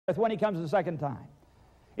when he comes the second time.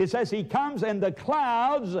 It says he comes in the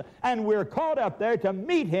clouds, and we're caught up there to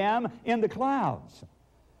meet him in the clouds.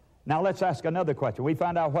 Now let's ask another question. We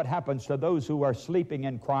found out what happens to those who are sleeping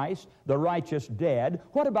in Christ, the righteous dead.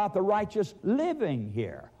 What about the righteous living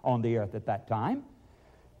here on the earth at that time?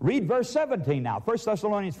 Read verse 17 now, 1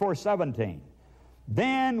 Thessalonians 4:17.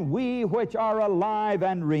 Then we which are alive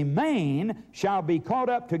and remain shall be caught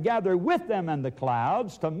up together with them in the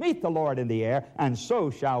clouds to meet the Lord in the air, and so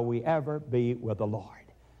shall we ever be with the Lord.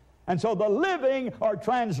 And so the living are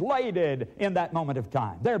translated in that moment of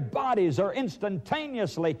time. Their bodies are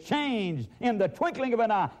instantaneously changed in the twinkling of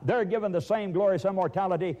an eye. They're given the same glorious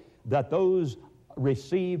immortality that those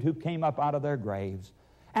received who came up out of their graves.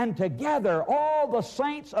 And together all the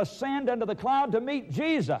saints ascend into the cloud to meet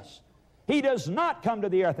Jesus. He does not come to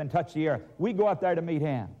the earth and touch the earth. We go up there to meet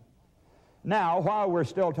him. Now, while we're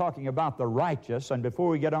still talking about the righteous, and before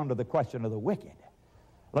we get on to the question of the wicked,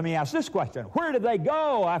 let me ask this question. Where do they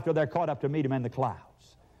go after they're caught up to meet him in the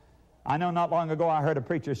clouds? I know not long ago I heard a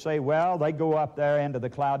preacher say, well, they go up there into the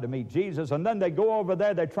cloud to meet Jesus, and then they go over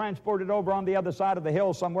there, they're transported over on the other side of the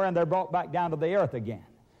hill somewhere, and they're brought back down to the earth again.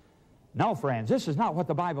 No, friends, this is not what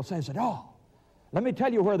the Bible says at all. Let me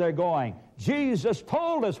tell you where they're going. Jesus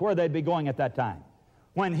told us where they'd be going at that time.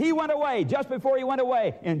 When he went away, just before he went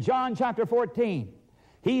away, in John chapter 14,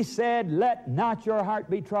 he said, let not your heart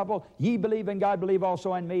be troubled. Ye believe in God, believe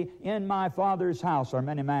also in me. In my Father's house are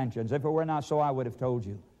many mansions. If it were not so, I would have told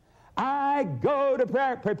you. I go to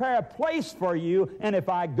prepare a place for you, and if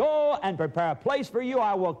I go and prepare a place for you,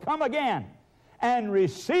 I will come again and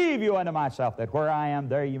receive you unto myself, that where I am,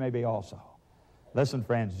 there you may be also. Listen,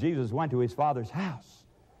 friends, Jesus went to his Father's house,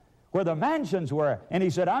 where the mansions were, and he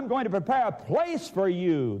said, I'm going to prepare a place for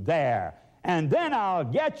you there, and then I'll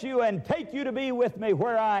get you and take you to be with me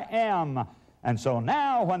where I am. And so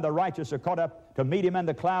now when the righteous are caught up to meet him in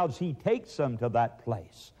the clouds, he takes them to that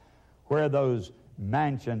place where those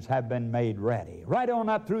mansions have been made ready. Right on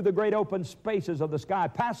up through the great open spaces of the sky,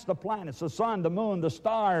 past the planets, the sun, the moon, the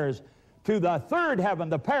stars, to the third heaven,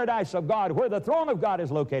 the paradise of God, where the throne of God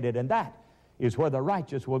is located. And that is where the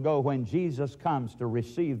righteous will go when Jesus comes to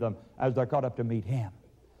receive them as they're caught up to meet him.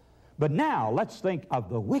 But now, let's think of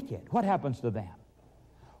the wicked. What happens to them?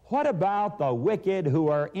 What about the wicked who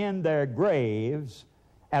are in their graves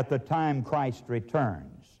at the time Christ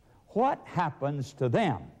returns? What happens to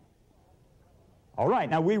them? All right,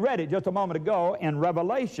 now we read it just a moment ago in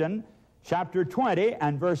Revelation chapter 20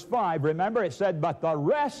 and verse 5. Remember, it said, but the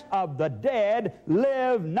rest of the dead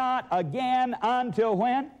live not again until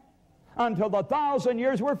when? Until the 1,000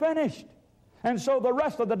 years were finished. And so the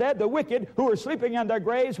rest of the dead, the wicked, who are sleeping in their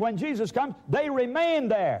graves, when Jesus comes, they remain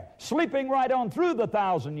there, sleeping right on through the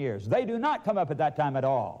 1,000 years. They do not come up at that time at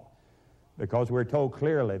all, because we're told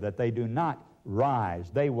clearly that they do not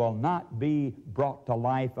rise. They will not be brought to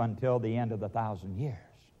life until the end of the 1,000 years.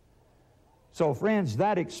 So, friends,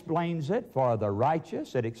 that explains it for the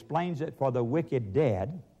righteous. It explains it for the wicked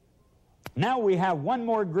dead. Now we have one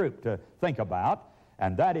more group to think about,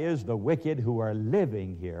 and that is the wicked who are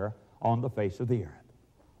living here on the face of the earth.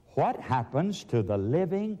 What happens to the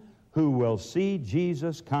living who will see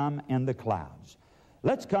Jesus come in the clouds?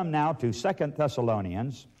 Let's come now to 2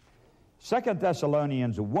 Thessalonians. 2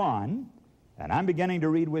 Thessalonians 1, and I'm beginning to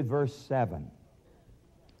read with verse 7.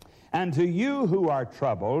 And to you who are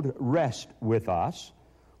troubled, rest with us,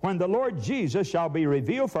 when the Lord Jesus shall be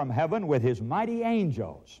revealed from heaven with his mighty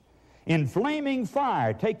angels, in flaming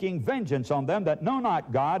fire, taking vengeance on them that know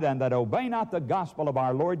not God and that obey not the gospel of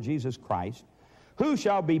our Lord Jesus Christ, who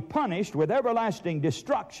shall be punished with everlasting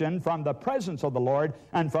destruction from the presence of the Lord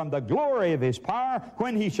and from the glory of his power,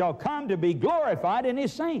 when he shall come to be glorified in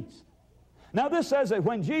his saints. Now this says that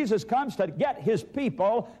when Jesus comes to get his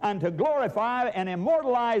people and to glorify and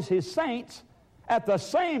immortalize his saints, at the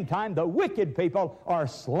same time the wicked people are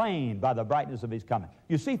slain by the brightness of his coming.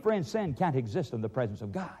 You see, friends, sin can't exist in the presence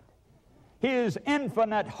of God. His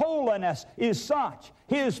infinite holiness is such,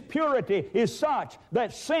 his purity is such,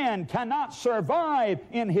 that sin cannot survive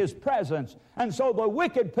in his presence. And so the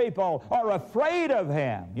wicked people are afraid of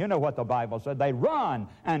him. You know what the Bible said. They run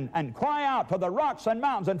and cry out to the rocks and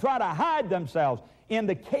mountains and try to hide themselves in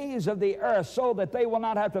the caves of the earth so that they will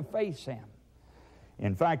not have to face him.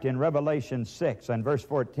 In fact, in Revelation 6 and verse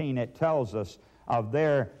 14, it tells us of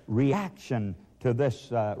their reaction to this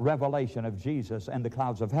revelation of Jesus and the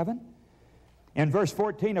clouds of heaven. In verse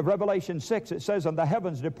 14 of Revelation 6, it says, and the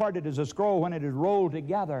heavens departed as a scroll when it is rolled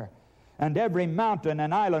together, and every mountain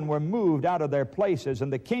and island were moved out of their places,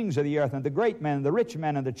 and the kings of the earth, and the great men, and the rich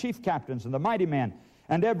men, and the chief captains, and the mighty men,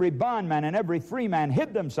 and every bondman and every free man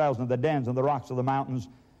hid themselves in the dens and the rocks of the mountains,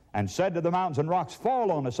 and said to the mountains and rocks,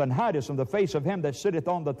 Fall on us, and hide us from the face of him that sitteth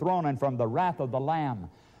on the throne, and from the wrath of the Lamb.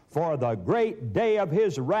 For the great day of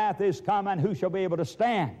his wrath is come, and who shall be able to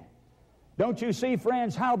stand? Don't you see,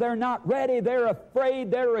 friends, how they're not ready? They're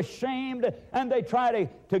afraid, they're ashamed, and they try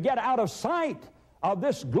to get out of sight of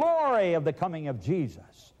this glory of the coming of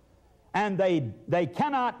Jesus. And they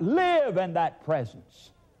cannot live in that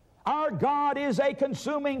presence. Our God is a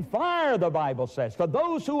consuming fire, the Bible says. For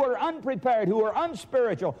those who are unprepared, who are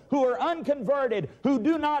unspiritual, who are unconverted, who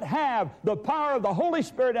do not have the power of the Holy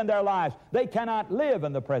Spirit in their lives, they cannot live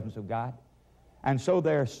in the presence of God. And so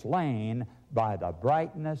they're slain by the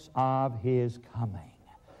brightness of his coming.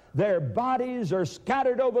 Their bodies are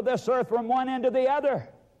scattered over this earth from one end to the other.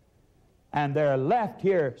 And they're left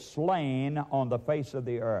here slain on the face of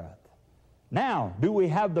the earth. Now, do we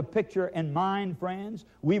have the picture in mind, friends?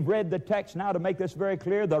 We've read the text now to make this very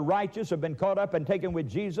clear. The righteous have been caught up and taken with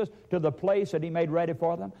Jesus to the place that he made ready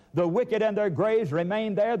for them. The wicked in their graves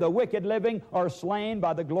remain there. The wicked living are slain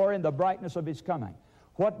by the glory and the brightness of his coming.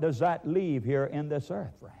 What does that leave here in this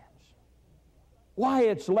earth, friends? Why,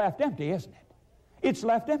 it's left empty, isn't it? It's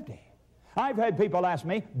left empty. I've had people ask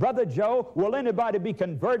me, Brother Joe, will anybody be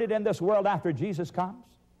converted in this world after Jesus comes?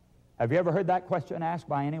 Have you ever heard that question asked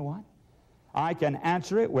by anyone? I can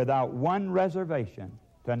answer it without one reservation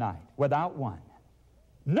tonight. Without one.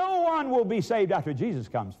 No one will be saved after Jesus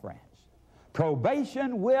comes, friends.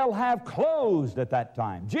 Probation will have closed at that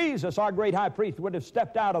time. Jesus, our great high priest, would have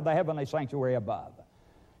stepped out of the heavenly sanctuary above.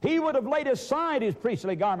 He would have laid aside his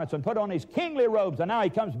priestly garments and put on his kingly robes, and now he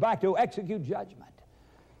comes back to execute judgment.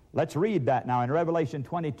 Let's read that now in Revelation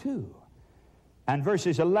 22 and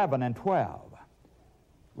verses 11 and 12.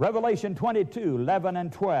 Revelation 22, 11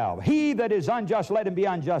 and 12. He that is unjust, let him be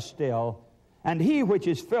unjust still. And he which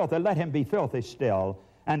is filthy, let him be filthy still.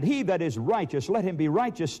 And he that is righteous, let him be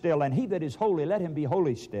righteous still. And he that is holy, let him be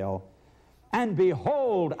holy still. And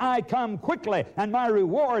behold, I come quickly, and my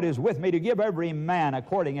reward is with me to give every man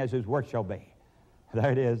according as his work shall be.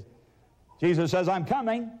 There it is. Jesus says, I'm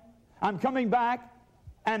coming back.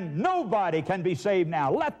 And nobody can be saved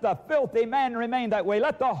now. Let the filthy man remain that way.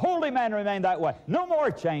 Let the holy man remain that way. No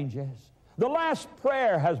more changes. The last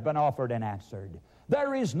prayer has been offered and answered.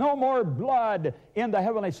 There is no more blood in the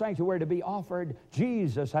heavenly sanctuary to be offered.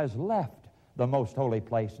 Jesus has left the most holy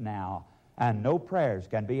place now. And no prayers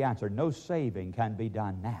can be answered. No saving can be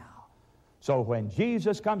done now. So when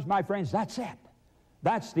Jesus comes, my friends, that's it.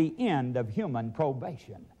 That's the end of human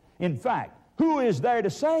probation. In fact, who is there to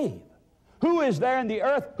save? Who is there in the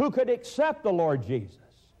earth who could accept the Lord Jesus?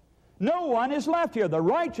 No one is left here. The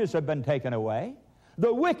righteous have been taken away.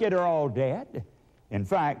 The wicked are all dead. In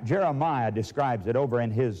fact, Jeremiah describes it over in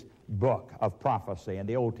his book of prophecy in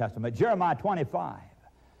the Old Testament. Jeremiah 25.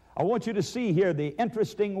 I want you to see here the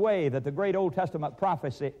interesting way that the great Old Testament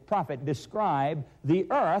prophet described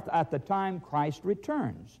the earth at the time Christ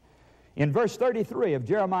returns. In verse 33 of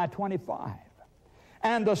Jeremiah 25.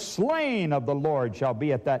 And the slain of the Lord shall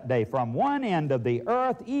be at that day from one end of the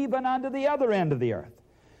earth even unto the other end of the earth.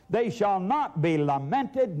 They shall not be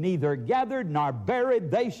lamented, neither gathered nor buried.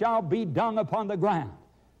 They shall be dung upon the ground.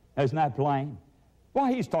 Isn't that plain?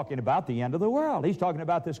 Why, he's talking about the end of the world. He's talking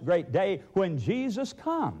about this great day when Jesus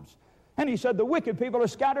comes. And he said the wicked people are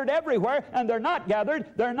scattered everywhere, and they're not gathered,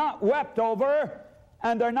 they're not wept over,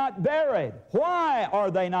 and they're not buried. Why are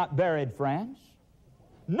they not buried, friends?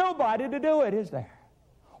 Nobody to do it, is there?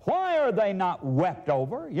 Why are they not wept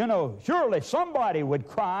over? You know, surely somebody would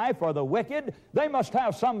cry for the wicked. They must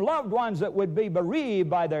have some loved ones that would be bereaved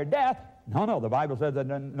by their death. No, the Bible says that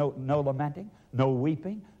no lamenting, no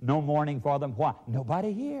weeping, no mourning for them. Why?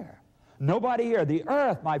 Nobody here. Nobody here. The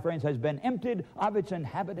earth, my friends, has been emptied of its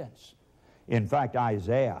inhabitants. In fact,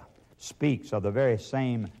 Isaiah speaks of the very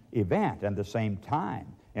same event and the same time.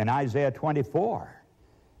 In Isaiah 24,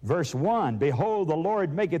 verse 1, Behold, the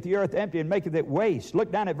Lord maketh the earth empty and maketh it waste.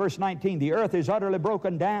 Look down at verse 19. The earth is utterly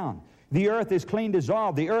broken down. The earth is clean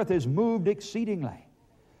dissolved. The earth is moved exceedingly.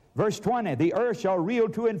 Verse 20, The earth shall reel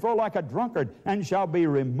to and fro like a drunkard, and shall be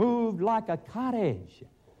removed like a cottage.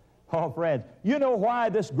 Oh, friends, you know why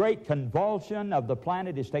this great convulsion of the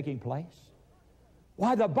planet is taking place?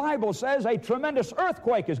 Why, the Bible says a tremendous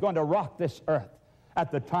earthquake is going to rock this earth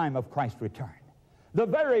at the time of Christ's return. The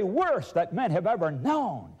very worst that men have ever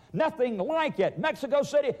known. Nothing like it. Mexico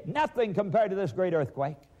City, nothing compared to this great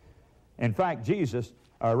earthquake. In fact,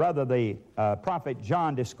 the prophet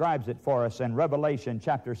John describes it for us in Revelation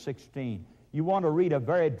chapter 16. You want to read a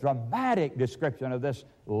very dramatic description of this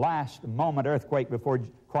last moment earthquake before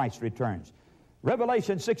Christ returns.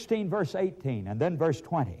 Revelation 16, verse 18, and then verse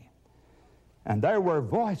 20. And there were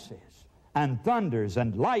voices and thunders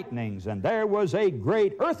and lightnings, and there was a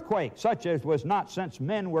great earthquake, such as was not since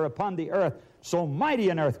men were upon the earth, so mighty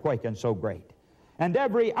an earthquake and so great. And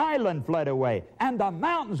every island fled away, and the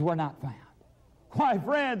mountains were not found. Why,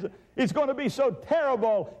 friends, it's going to be so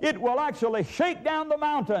terrible, it will actually shake down the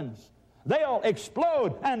mountains. They'll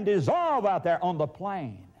explode and dissolve out there on the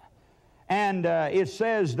plain. And it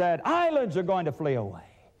says that islands are going to flee away.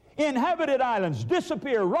 Inhabited islands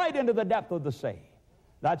disappear right into the depth of the sea.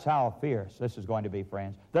 That's how fierce this is going to be,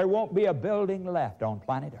 friends. There won't be a building left on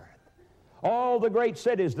planet Earth. All the great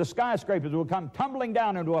cities, the skyscrapers, will come tumbling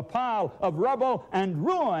down into a pile of rubble and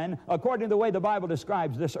ruin, according to the way the Bible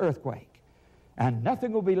describes this earthquake. And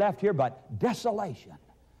nothing will be left here but desolation.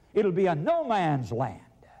 It'll be a no man's land.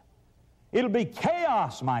 It'll be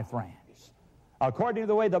chaos, my friends, according to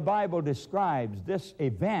the way the Bible describes this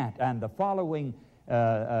event and the following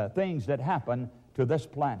things that happen to this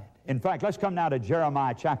planet. In fact, let's come now to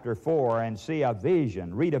Jeremiah chapter 4 and see a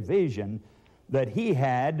vision, read a vision that he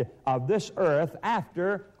had of this earth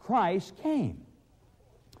after Christ came.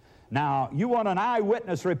 Now, you want an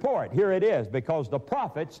eyewitness report. Here it is, because the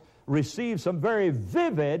prophets received some very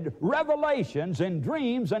vivid revelations in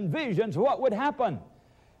dreams and visions of what would happen.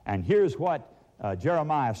 And here's what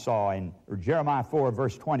Jeremiah saw in Jeremiah 4,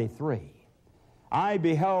 verse 23. I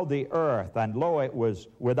beheld the earth, and lo, it was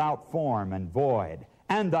without form and void,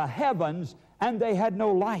 and the heavens, and they had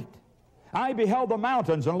no light. I beheld the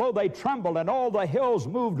mountains, and lo, they trembled, and all the hills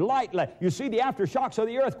moved lightly. You see, the aftershocks of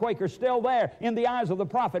the earthquake are still there in the eyes of the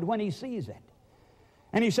prophet when he sees it.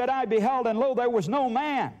 And he said, I beheld, and lo, there was no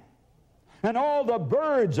man. And all the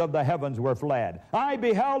birds of the heavens were fled. I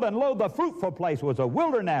beheld, and lo, the fruitful place was a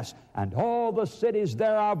wilderness, and all the cities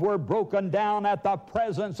thereof were broken down at the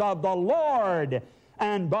presence of the Lord,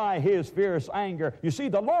 and by his fierce anger. You see,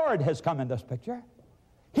 the Lord has come in this picture.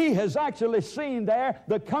 He has actually seen there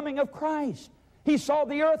the coming of Christ. He saw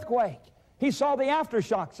the earthquake. He saw the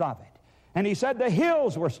aftershocks of it. And he said the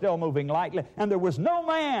hills were still moving lightly, and there was no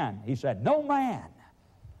man. He said, no man.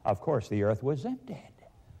 Of course, the earth was emptied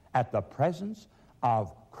at the presence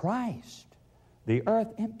of Christ. The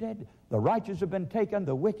earth emptied, the righteous have been taken,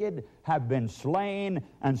 the wicked have been slain,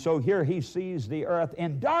 and so here he sees the earth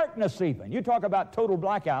in darkness even. You talk about total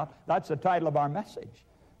blackout, that's the title of our message.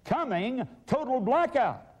 Coming total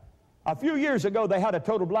blackout. A few years ago they had a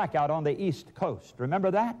total blackout on the East Coast.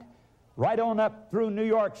 Remember that? Right on up through New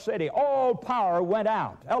York City. All power went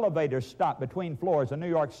out. Elevators stopped between floors in New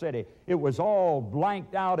York City. It was all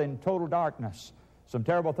blanked out in total darkness. Some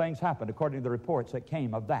terrible things happened according to the reports that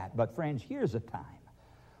came of that. But friends, here's a time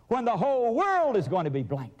when the whole world is going to be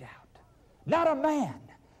blanked out. Not a man,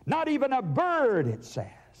 not even a bird, it says.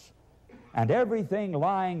 And everything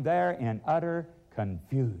lying there in utter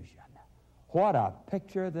confusion. What a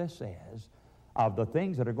picture this is of the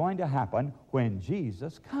things that are going to happen when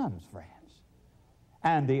Jesus comes, friends.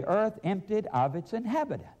 And the earth emptied of its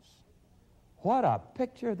inhabitants. What a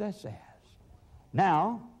picture this is.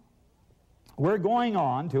 Now, we're going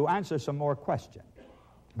on to answer some more questions.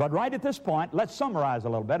 But right at this point, let's summarize a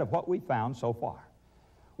little bit of what we found so far.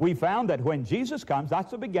 We found that when Jesus comes,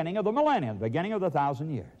 that's the beginning of the millennium, the beginning of the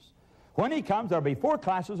 1,000 years. When he comes, there'll be 4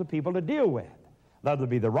 classes of people to deal with. There'll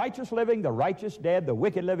be the righteous living, the righteous dead, the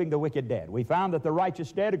wicked living, the wicked dead. We found that the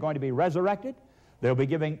righteous dead are going to be resurrected. They'll be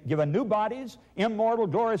given new bodies, immortal,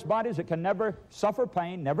 glorious bodies that can never suffer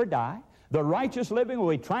pain, never die. The righteous living will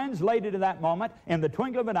be translated in that moment in the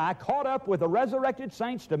twinkling of an eye, caught up with the resurrected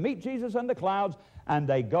saints to meet Jesus in the clouds, and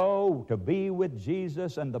they go to be with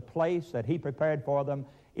Jesus in the place that he prepared for them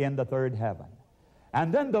in the third heaven.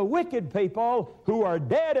 And then the wicked people who are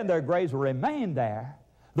dead in their graves will remain there.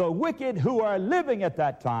 The wicked who are living at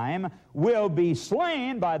that time will be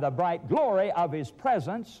slain by the bright glory of his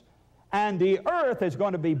presence, and the earth is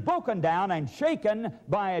going to be broken down and shaken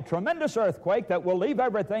by a tremendous earthquake that will leave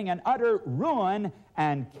everything in utter ruin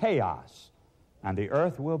and chaos. And the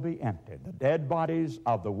earth will be emptied. The dead bodies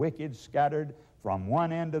of the wicked scattered from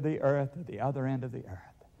one end of the earth to the other end of the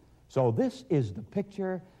earth. So this is the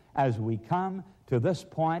picture as we come to this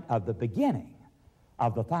point of the beginning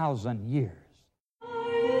of the 1,000 years.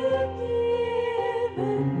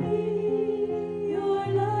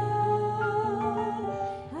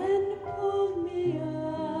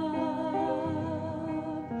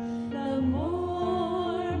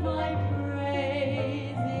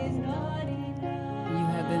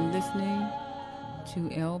 To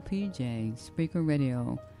LPJ, Spreaker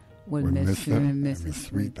Radio, with Mr. and Mrs.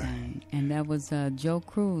 Sweetthing. And that was Joe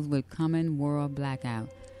Cruz with Coming World Blackout.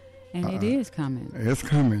 And it is coming. It's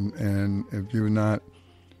coming. And if you're not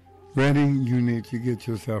ready, you need to get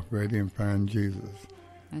yourself ready and find Jesus.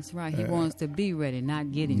 That's right. He wants to be ready,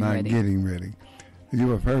 not getting ready. Not getting ready. You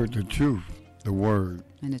have heard the truth, the word.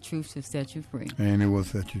 And the truth shall set you free. And it will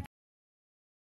set you